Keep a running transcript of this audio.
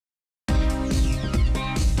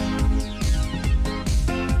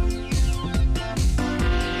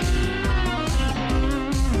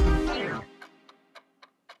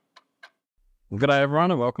Well, good day,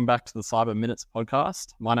 everyone, and welcome back to the Cyber Minutes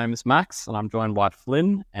podcast. My name is Max, and I'm joined by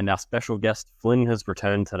Flynn, and our special guest, Flynn, has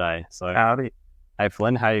returned today. So, Howdy. hey,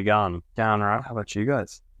 Flynn, how you going? Going right. How about you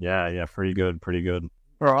guys? Yeah, pretty good.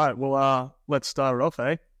 All right. Well, let's start it off,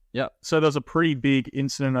 eh? Yeah. So there's a pretty big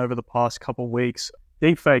incident over the past couple of weeks.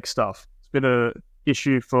 Deepfake stuff. It's been an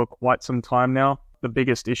issue for quite some time now. The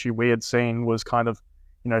biggest issue we had seen was kind of,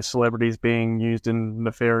 celebrities being used in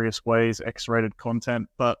nefarious ways, X-rated content.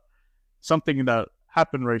 But something that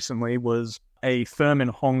happened recently was a firm in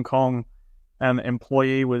Hong Kong. An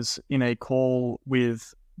employee was in a call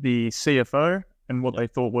with the CFO and what they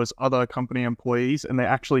thought was other company employees, and they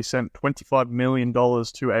actually sent $25 million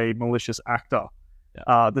to a malicious actor.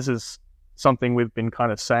 This is something we've been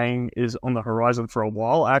kind of saying is on the horizon for a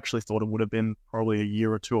while. I actually thought it would have been probably a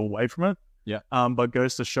year or two away from it. Yeah. But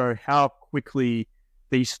goes to show how quickly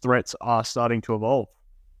these threats are starting to evolve.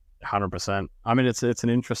 100%. I mean, it's an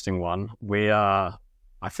interesting one.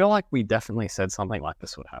 I feel like we definitely said something like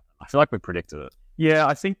this would happen. I feel like we predicted it. Yeah,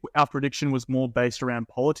 I think our prediction was more based around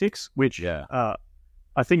politics, which I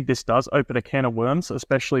think this does open a can of worms,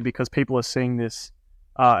 especially because people are seeing this,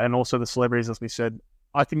 and also the celebrities, as we said.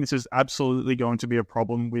 I think this is absolutely going to be a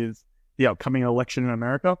problem with the upcoming election in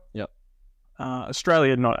America. Yep.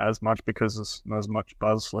 Australia, not as much because there's not as much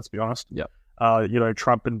buzz, let's be honest. Yep.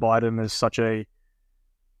 Trump and Biden is such a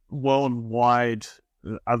worldwide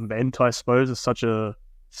event, I suppose. It's such a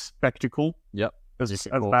spectacle. Yep. As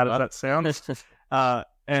bad as that sounds.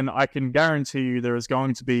 And I can guarantee you there is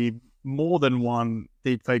going to be more than one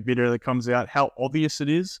deepfake video that comes out. How obvious it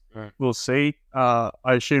is, we'll see. I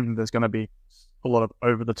assume there's going to be a lot of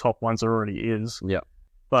over-the-top ones. There already is. Yeah.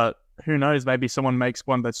 But who knows? Maybe someone makes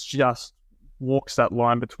one that's just walks that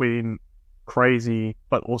line between crazy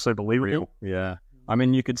but also believable. Yeah. I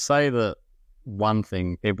mean, you could say that one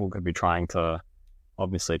thing people could be trying to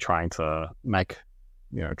make,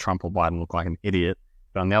 Trump or Biden look like an idiot.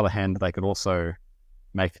 But on the other hand, they could also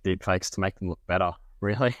make deepfakes to make them look better,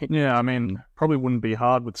 really. Yeah, I mean, probably wouldn't be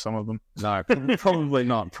hard with some of them. No, probably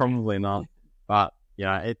not. But,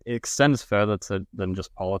 it extends further than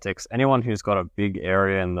just politics. Anyone who's got a big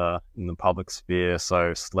area in the public sphere,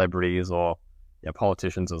 so celebrities or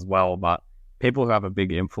politicians as well, but people who have a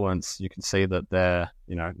big influence, you can see that they're,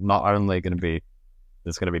 not only going to be,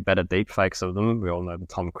 there's going to be better deepfakes of them. We all know the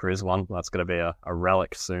Tom Cruise one. That's going to be a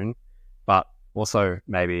relic soon. But also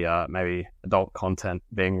maybe adult content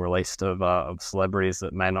being released of celebrities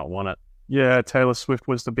that may not want it. Yeah, Taylor Swift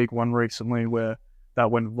was the big one recently where that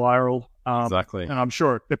went viral. Exactly. And I'm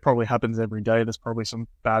sure it probably happens every day. There's probably some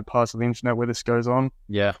bad parts of the internet where this goes on.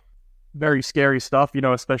 Yeah. Very scary stuff,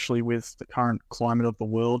 especially with the current climate of the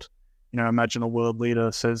world. Imagine a world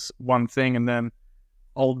leader says one thing and then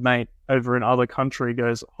old mate over in other country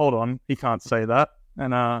goes, hold on, he can't say that.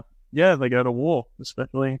 And they go to war,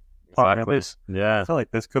 especially. Exactly. Yeah. I feel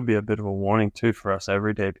like this could be a bit of a warning too for us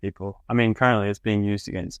everyday people. I mean, currently it's being used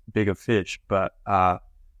against bigger fish, but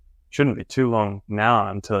shouldn't be too long now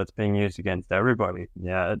until it's being used against everybody.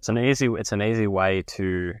 Yeah, it's an easy way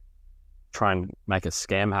to try and make a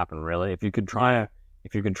scam happen, really. If you could try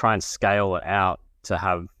and scale it out to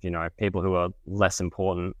have, people who are less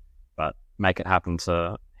important, but make it happen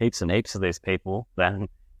to heaps and heaps of these people, then,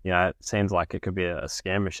 it seems like it could be a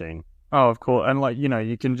scam machine. Oh, of course. And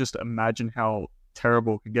you can just imagine how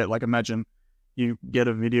terrible it could get. Like, imagine you get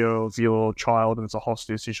a video of your child and it's a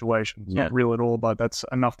hostage situation. It's not real at all, but that's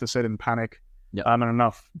enough to set in panic. Yeah.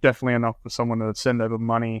 And definitely enough for someone to send over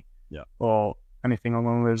money or anything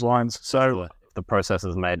along those lines. So if the process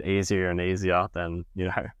is made easier and easier, then,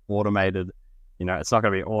 automated, it's not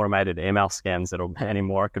going to be automated email scams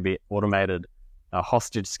anymore. It could be automated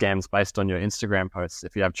hostage scams based on your Instagram posts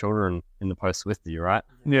if you have children in the posts with you, right?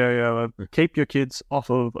 Yeah. Keep your kids off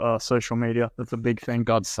of social media. That's a big thing. For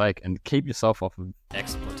God's sake, and keep yourself off of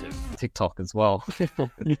expletive TikTok as well.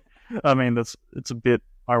 I mean, it's a bit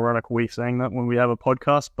ironic we saying that when we have a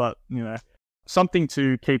podcast, but something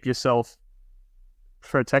to keep yourself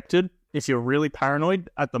protected. If you're really paranoid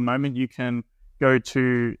at the moment, you can go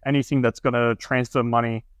to anything that's going to transfer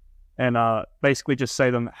money and basically just say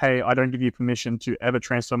to them, hey, I don't give you permission to ever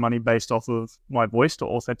transfer money based off of my voice to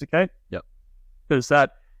authenticate. Yep. Because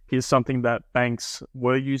that is something that banks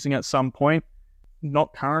were using at some point.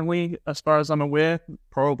 Not currently, as far as I'm aware.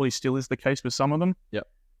 Probably still is the case with some of them. Yep.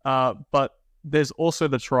 But there's also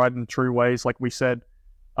the tried and true ways, like we said.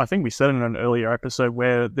 I think we said in an earlier episode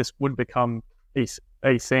where this would become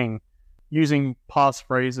a thing. Using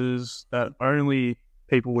passphrases that only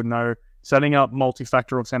people would know. Setting up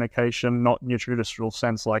multi-factor authentication, not in your traditional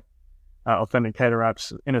sense like authenticator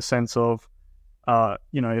apps, in a sense of,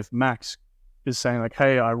 if Max is saying like,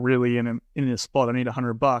 hey, I really in a spot, I need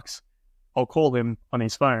 $100. I'll call him on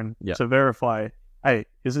his phone to verify, hey,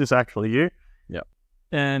 is this actually you? Yeah.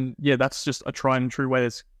 And yeah, that's just a tried and true way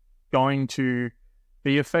that's going to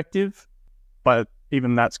be effective, but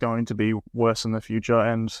even that's going to be worse in the future.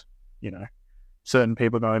 And, certain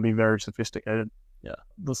people are going to be very sophisticated. Yeah.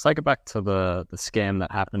 Let's take it back to the scam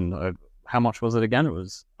that happened. How much was it again? It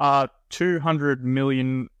was 200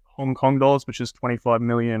 million Hong Kong dollars, which is 25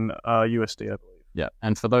 million USD, I believe. Yeah.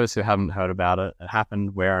 And for those who haven't heard about it, it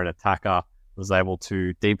happened where an attacker was able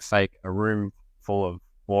to deepfake a room full of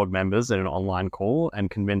board members in an online call and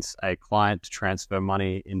convince a client to transfer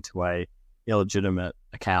money into a illegitimate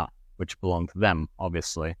account, which belonged to them,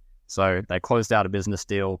 obviously. So they closed out a business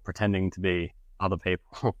deal pretending to be other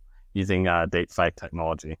people using deepfake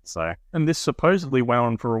technology. And this supposedly went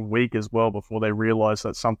on for a week as well before they realized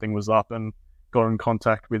that something was up and got in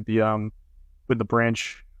contact with the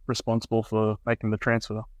branch responsible for making the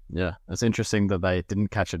transfer. Yeah, it's interesting that they didn't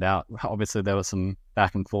catch it out. Obviously, there was some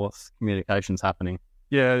back and forth communications happening.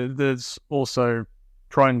 Yeah, there's also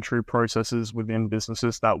tried and true processes within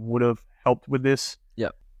businesses that would have helped with this.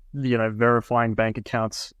 Yep. Verifying bank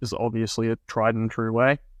accounts is obviously a tried and true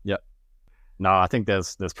way. Yep. No, I think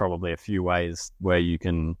there's probably a few ways where you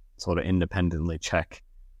can sort of independently check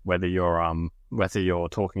whether you're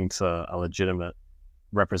talking to a legitimate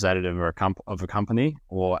representative or of a company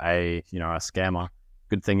or a scammer.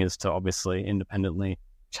 Good thing is to obviously independently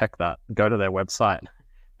check that. Go to their website,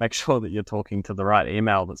 make sure that you're talking to the right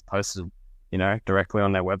email that's posted, directly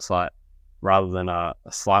on their website, rather than a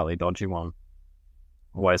slightly dodgy one.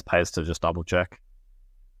 Always pays to just double check.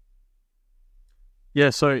 Yeah.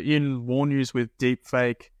 So in war news with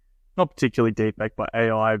deepfake, not particularly deepfake, but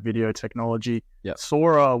AI video technology,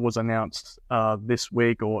 Sora was announced this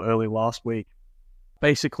week or early last week.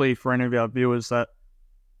 Basically, for any of our viewers that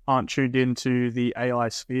aren't tuned into the AI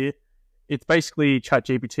sphere, it's basically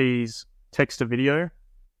ChatGPT's text to video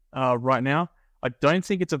right now. I don't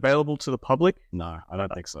think it's available to the public. No, I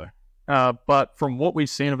don't think so. But from what we've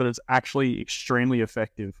seen of it, it's actually extremely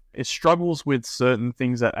effective. It struggles with certain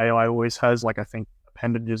things that AI always has. Like, I think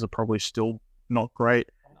appendages are probably still not great.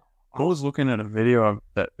 I was looking at a video of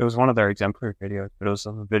that. It was one of their exemplary videos, but it was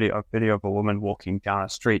a video of a woman walking down a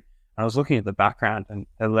street. I was looking at the background and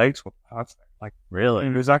her legs were perfect. Like, really?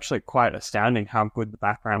 It was actually quite astounding how good the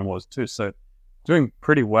background was too. So doing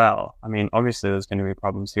pretty well. I mean, obviously there's going to be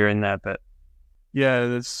problems here and there, but yeah,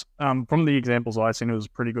 there's from the examples I've seen, it was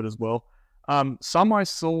pretty good as well. Some I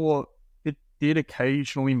saw, it did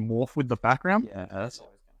occasionally morph with the background. Yeah, that's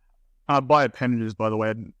always going to happen. By appendages, by the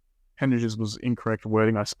way. Appendages was incorrect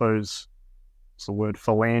wording, I suppose. It's the word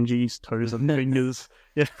phalanges, toes and fingers.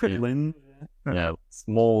 Yeah. Limbs. Yeah,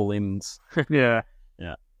 small limbs. Yeah.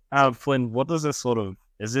 Yeah. Flynn, what does this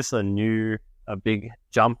is this a big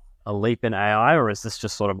jump, a leap in AI, or is this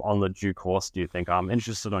just sort of on the due course, do you think? I'm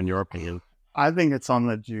interested on your opinion. I think it's on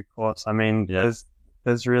the due course. I mean, there's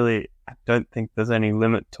really, I don't think there's any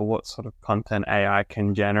limit to what sort of content AI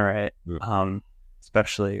can generate,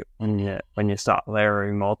 especially when you start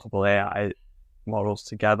layering multiple AI models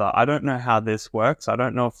together. I don't know how this works. I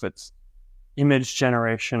don't know if it's image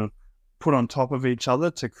generation put on top of each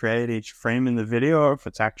other to create each frame in the video, or if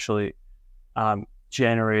it's actually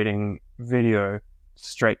generating video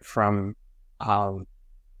straight from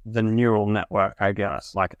the neural network, I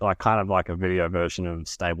guess, like kind of like a video version of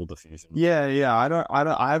Stable Diffusion. Yeah.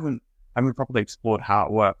 I haven't properly explored how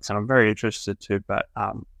it works, and I'm very interested to, but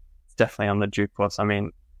it's definitely on the due course. I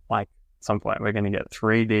mean, like at some point we're going to get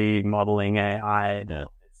 3D modeling AI and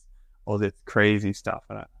all this crazy stuff.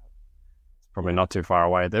 And it's probably not too far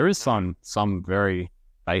away. There is some very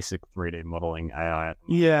basic 3D modeling AI.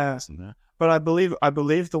 Isn't there? But I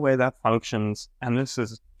believe the way that functions, and this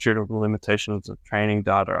is due to the limitations of training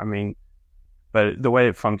data. I mean, but the way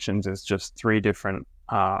it functions is just 3 different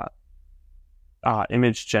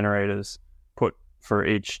image generators put for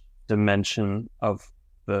each dimension of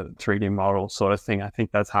the 3D model, sort of thing. I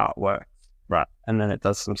think that's how it works. Right. And then it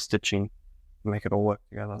does some stitching to make it all work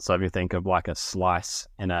together. So if you think of like a slice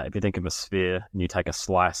if you think of a sphere and you take a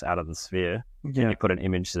slice out of the sphere, and you put an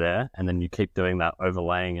image there, and then you keep doing that,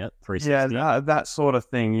 overlaying it 360. Yeah, that sort of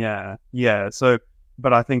thing. Yeah. So,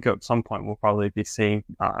 but I think at some point we'll probably be seeing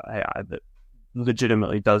AI that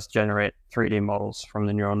legitimately does generate 3D models from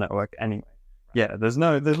the neural network anyway. Yeah, there's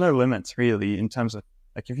no limits really in terms of,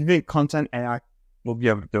 like, if you think content, AI will be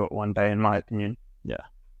able to do it one day, in my opinion. Yeah,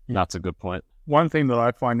 that's a good point. One thing that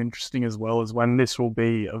I find interesting as well is when this will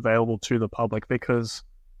be available to the public, because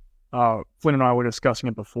Flynn and I were discussing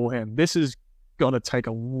it beforehand. This is got to take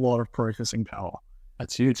a lot of processing power.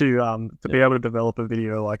 That's huge. To be able to develop a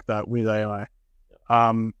video like that with AI.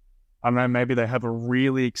 I don't know, maybe they have a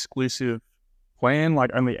really exclusive plan, like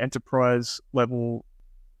only enterprise level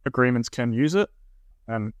agreements can use it,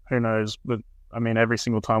 and who knows. But I mean, every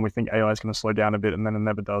single time we think AI is going to slow down a bit, and then it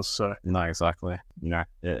never does. So no, exactly.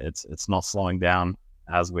 It's not slowing down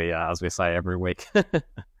as we say every week.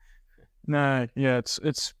 no, yeah,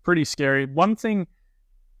 it's pretty scary. One thing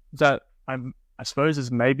that I suppose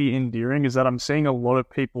is maybe endearing is that I'm seeing a lot of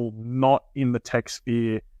people not in the tech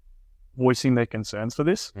sphere voicing their concerns for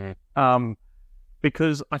this,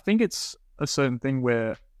 because I think it's a certain thing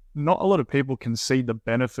where not a lot of people can see the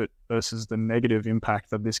benefit versus the negative impact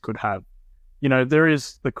that this could have. There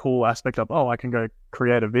is the cool aspect of, I can go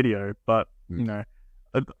create a video, but,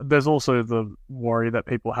 there's also the worry that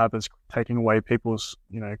people have as taking away people's,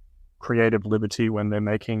 creative liberty when they're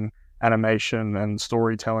making animation and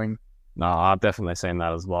storytelling. No, I've definitely seen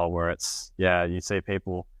that as well, where it's, you see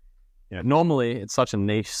people, normally it's such a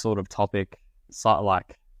niche sort of topic,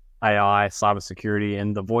 like AI, cybersecurity,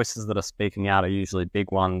 and the voices that are speaking out are usually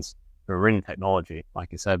big ones who are in technology,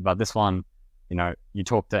 like you said. But this one, you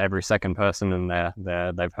talk to every second person and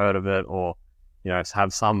they've heard of it, or,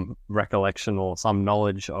 have some recollection or some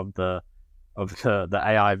knowledge of the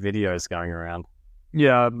AI videos going around.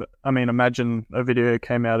 Yeah, I mean, imagine a video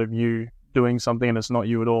came out of you doing something and it's not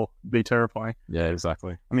you at all. It'd be terrifying. Yeah,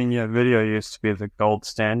 exactly. I mean, video used to be the gold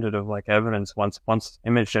standard of like evidence. Once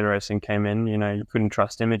image generation came in, you couldn't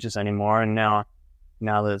trust images anymore, and now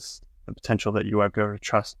there's the potential that you won't be able to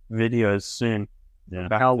trust videos soon. Yeah.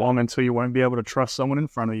 How long until you won't be able to trust someone in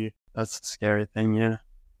front of you? That's the scary thing, yeah.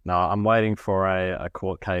 No, I'm waiting for a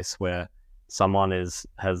court case where someone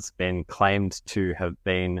has been claimed to have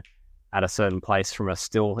been at a certain place from a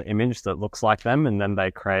still image that looks like them, and then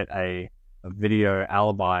they create a video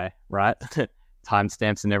alibi, right?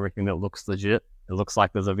 Timestamps and everything that looks legit. It looks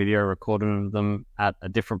like there's a video recording of them at a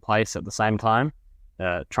different place at the same time,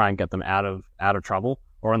 try and get them out of trouble.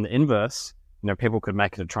 Or in the inverse, people could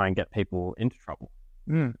make it to try and get people into trouble.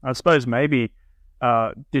 I suppose maybe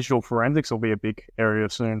digital forensics will be a big area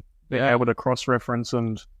soon. Being able to cross-reference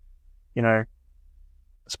and, I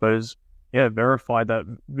suppose, verify that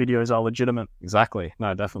videos are legitimate. Exactly.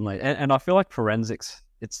 No, definitely. And I feel like forensics,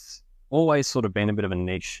 it's always sort of been a bit of a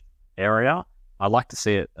niche area. I'd like to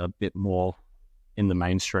see it a bit more in the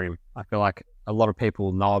mainstream. I feel like a lot of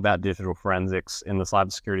people know about digital forensics in the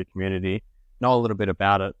cybersecurity community, know a little bit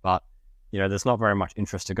about it, but, there's not very much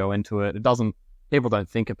interest to go into it. People don't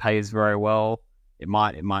think it pays very well. It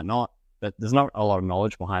might not, but there's not a lot of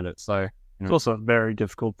knowledge behind it. So it's also a very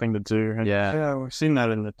difficult thing to do. Yeah, we've seen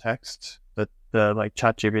that in the text, that like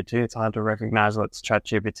ChatGPT, it's hard to recognize what's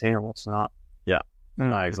ChatGPT and what's not. Yeah,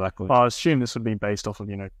 no, exactly. I assume this would be based off of,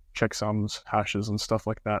 checksums, hashes and stuff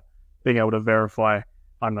like that. Being able to verify,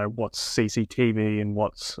 I don't know, what's CCTV and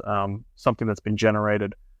what's something that's been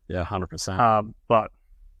generated. Yeah, 100%. But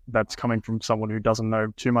that's coming from someone who doesn't know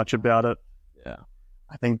too much about it. Yeah.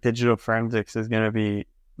 I think digital forensics is going to be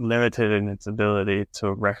limited in its ability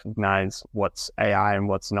to recognize what's AI and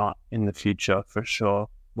what's not in the future, for sure.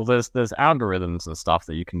 Well, there's algorithms and stuff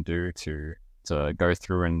that you can do to go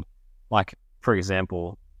through, and like, for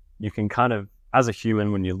example, you can kind of, as a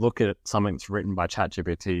human, when you look at something that's written by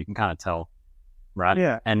ChatGPT, you can kind of tell, right?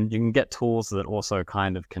 Yeah. And you can get tools that also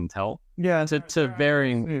kind of can tell. Yeah. To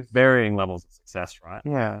varying levels of success, right?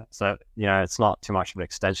 Yeah. So, it's not too much of an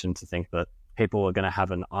extension to think that people are going to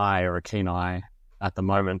have an eye or a keen eye at the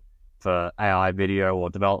moment for AI video, or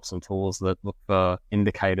develop some tools that look for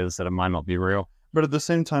indicators that it might not be real. But at the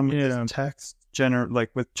same time, with this text like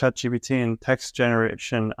with ChatGPT and text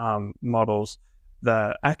generation models,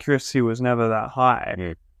 the accuracy was never that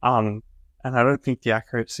high. And I don't think the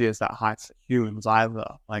accuracy is that high for humans either.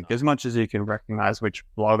 Like, as much as you can recognize which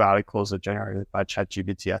blog articles are generated by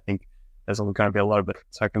ChatGPT, I think there's going to be a lot of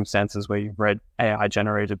circumstances where you've read AI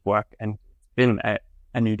generated work and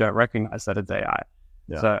you don't recognize that it's AI.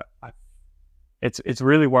 Yeah. So it's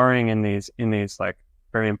really worrying in these like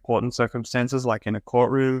very important circumstances, like in a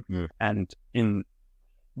courtroom and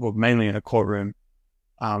mainly in a courtroom,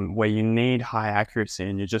 where you need high accuracy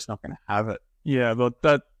and you're just not going to have it. Yeah,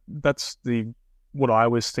 but that's what I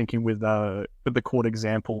was thinking with the court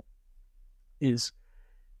example is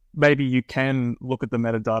maybe you can look at the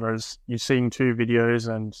metadata as you're seeing two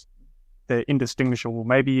videos and they're indistinguishable.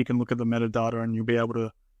 Maybe you can look at the metadata and you'll be able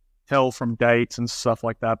to tell from dates and stuff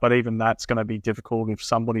like that. But even that's going to be difficult if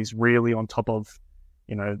somebody's really on top of,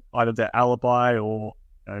 either their alibi or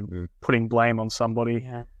putting blame on somebody.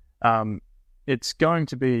 Yeah. It's going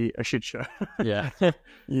to be a shit show. Yeah.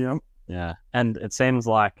 Yeah. Yeah. And it seems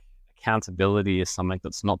like accountability is something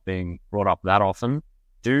that's not being brought up that often.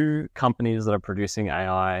 do companies that are producing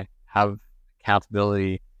AI have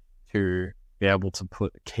accountability to be able to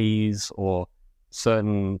put keys or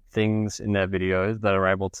certain things in their videos that are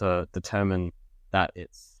able to determine that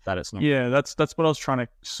it's not? Yeah, that's what I was trying to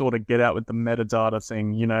sort of get at with the metadata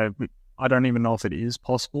thing. You know, I don't even know if it is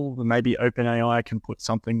possible, but maybe OpenAI can put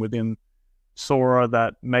something within Sora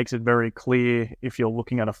that makes it very clear if you're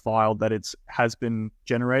looking at a file that has been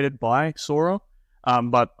generated by Sora.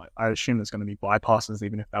 But I assume there's going to be bypasses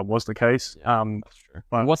even if that was the case. That's true.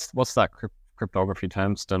 But what's that cryptography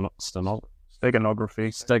term? Steganography.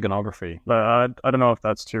 But I don't know if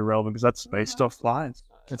that's too relevant because that's based off lines.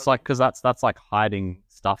 It's like, because that's like hiding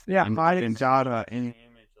stuff. Yeah, hiding data in the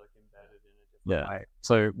image, like embedded in a different way.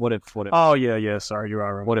 So what if? Oh yeah. Sorry, you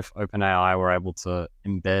are right. What if OpenAI were able to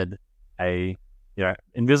embed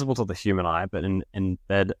invisible to the human eye, but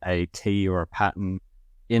embed a key or a pattern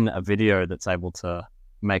in a video that's able to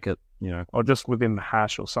make it, or just within the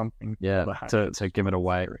hash or something. Yeah, to give it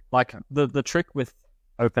away. Like the trick with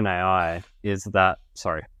OpenAI is that,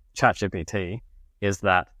 ChatGPT is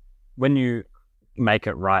that when you make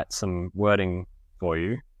it write some wording for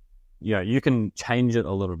you, you can change it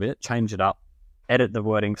a little bit, change it up, edit the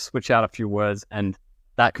wording, switch out a few words, and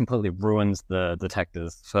that completely ruins the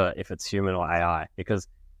detectors for if it's human or AI, because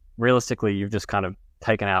realistically, you've just kind of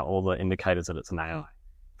taken out all the indicators that it's an AI.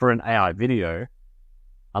 For an AI video,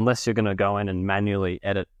 unless you're going to go in and manually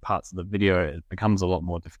edit parts of the video, it becomes a lot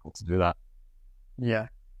more difficult to do that. Yeah.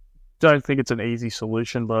 Don't think it's an easy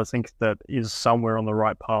solution, but I think that is somewhere on the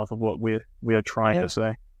right path of what we are trying to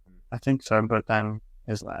say. I think so, but then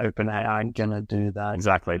is OpenAI going to do that?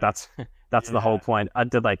 Exactly. That's the whole point.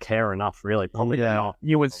 Do they care enough, really? Probably not.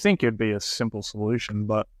 You would think it'd be a simple solution,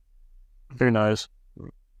 but who knows?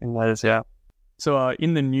 Yeah. So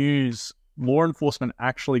in the news, law enforcement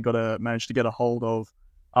actually managed to get a hold of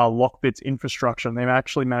LockBit's infrastructure, and they've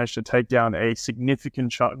actually managed to take down a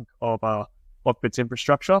significant chunk of LockBit's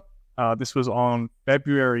infrastructure. This was on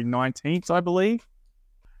February 19th, I believe.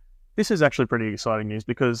 This is actually pretty exciting news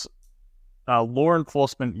because law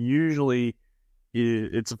enforcement usually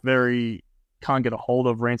can't get a hold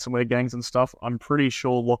of ransomware gangs and stuff. I'm pretty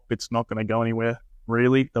sure LockBit's not going to go anywhere,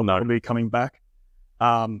 really. They'll probably be coming back.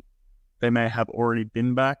 They may have already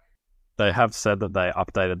been back. They have said that they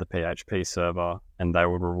updated the PHP server and they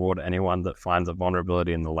will reward anyone that finds a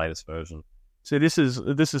vulnerability in the latest version. So this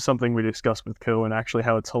is something we discussed with Kerwin, actually,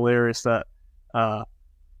 how it's hilarious that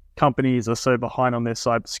companies are so behind on their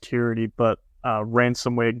cybersecurity, but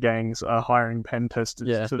ransomware gangs are hiring pen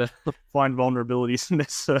testers to find vulnerabilities in their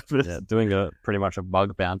servers. Yeah, doing pretty much a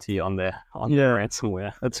bug bounty on their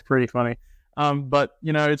ransomware. That's pretty funny. But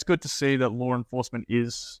it's good to see that law enforcement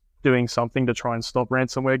is doing something to try and stop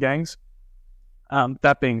ransomware gangs.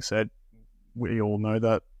 That being said, we all know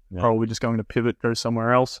that probably just going to pivot, go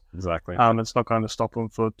somewhere else. Exactly. It's not going to stop them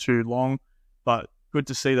for too long, but good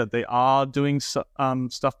to see that they are doing stuff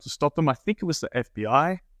to stop them. I think it was the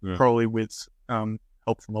FBI, probably with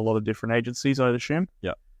help from a lot of different agencies, I'd assume.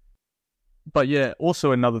 Yeah. But yeah,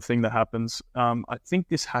 also another thing that happens, I think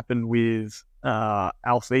this happened with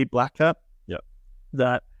Alfie Black Hat. Yeah.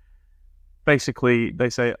 That basically they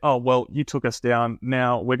say, oh, well, you took us down.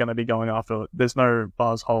 Now we're going to be going after, there's no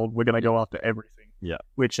bars hold. We're going to go after everything. Yeah.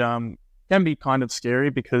 Which can be kind of scary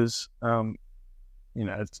because,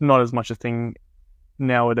 it's not as much a thing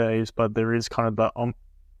nowadays, but there is kind of the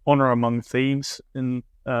honor among thieves in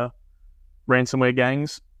ransomware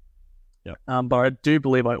gangs. Yeah. But I do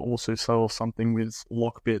believe I also saw something with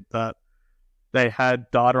LockBit that they had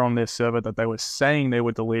data on their server that they were saying they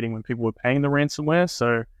were deleting when people were paying the ransomware.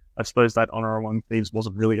 So I suppose that honor among thieves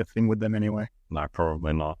wasn't really a thing with them anyway. No,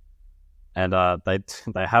 probably not. And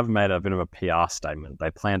they have made a bit of a PR statement.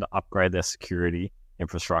 They plan to upgrade their security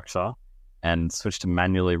infrastructure and switch to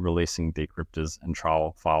manually releasing decryptors and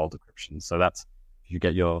trial file decryption. So that's, if you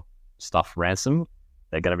get your stuff ransomed,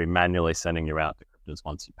 they're going to be manually sending you out decryptors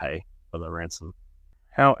once you pay for the ransom.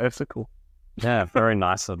 How ethical. Yeah, very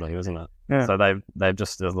nice of them, isn't it? Yeah. So they've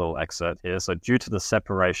just, there's a little excerpt here. So due to the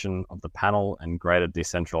separation of the panel and greater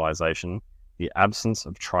decentralization, the absence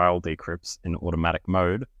of trial decrypts in automatic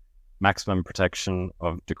mode, maximum protection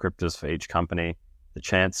of decryptors for each company, the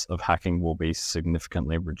chance of hacking will be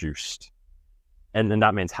significantly reduced. And then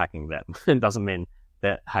that means hacking them. It doesn't mean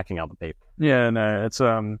they're hacking other people. Yeah, no, it's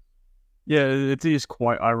it is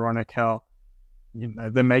quite ironic how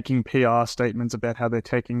they're making PR statements about how they're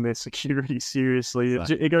taking their security seriously.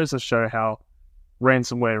 Exactly. It goes to show how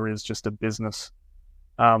ransomware is just a business.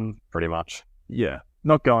 Pretty much. Yeah,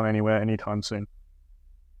 not going anywhere anytime soon.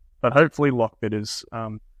 But hopefully LockBit is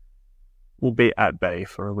will be at bay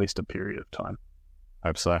for at least a period of time.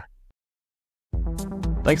 Hope so.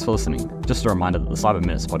 Thanks for listening. Just a reminder that the Cyber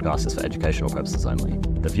Minutes podcast is for educational purposes only.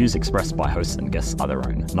 The views expressed by hosts and guests are their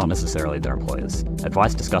own, not necessarily their employers.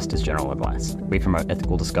 Advice discussed is general advice. We promote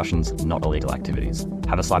ethical discussions, not illegal activities.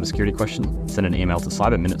 Have a cybersecurity question? Send an email to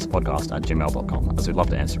cyberminutespodcast@gmail.com, as we'd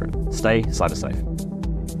love to answer it. Stay cyber safe.